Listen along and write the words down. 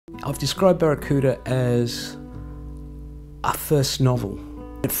I've described Barracuda as a first novel.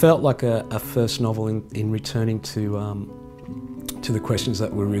 It felt like a first novel in returning to the questions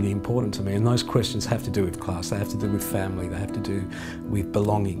that were really important to me, and those questions have to do with class, they have to do with family, they have to do with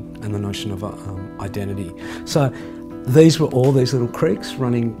belonging and the notion of identity. So these were all these little creeks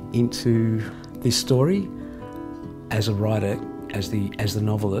running into this story. As a writer, as the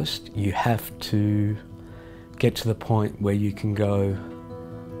novelist, you have to get to the point where you can go,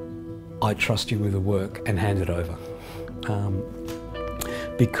 I trust you with the work, and hand it over.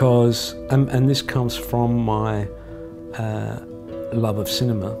 Because, and this comes from my love of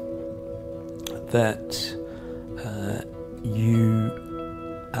cinema, that you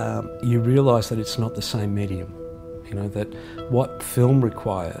realise that it's not the same medium. You know, that what film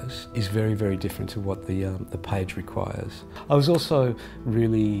requires is very, very different to what the page requires. I was also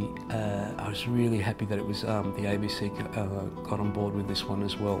really, happy that it was the ABC got on board with this one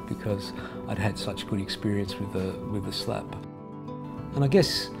as well, because I'd had such good experience with the slap. And I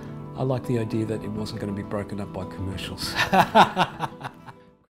guess I like the idea that it wasn't going to be broken up by commercials.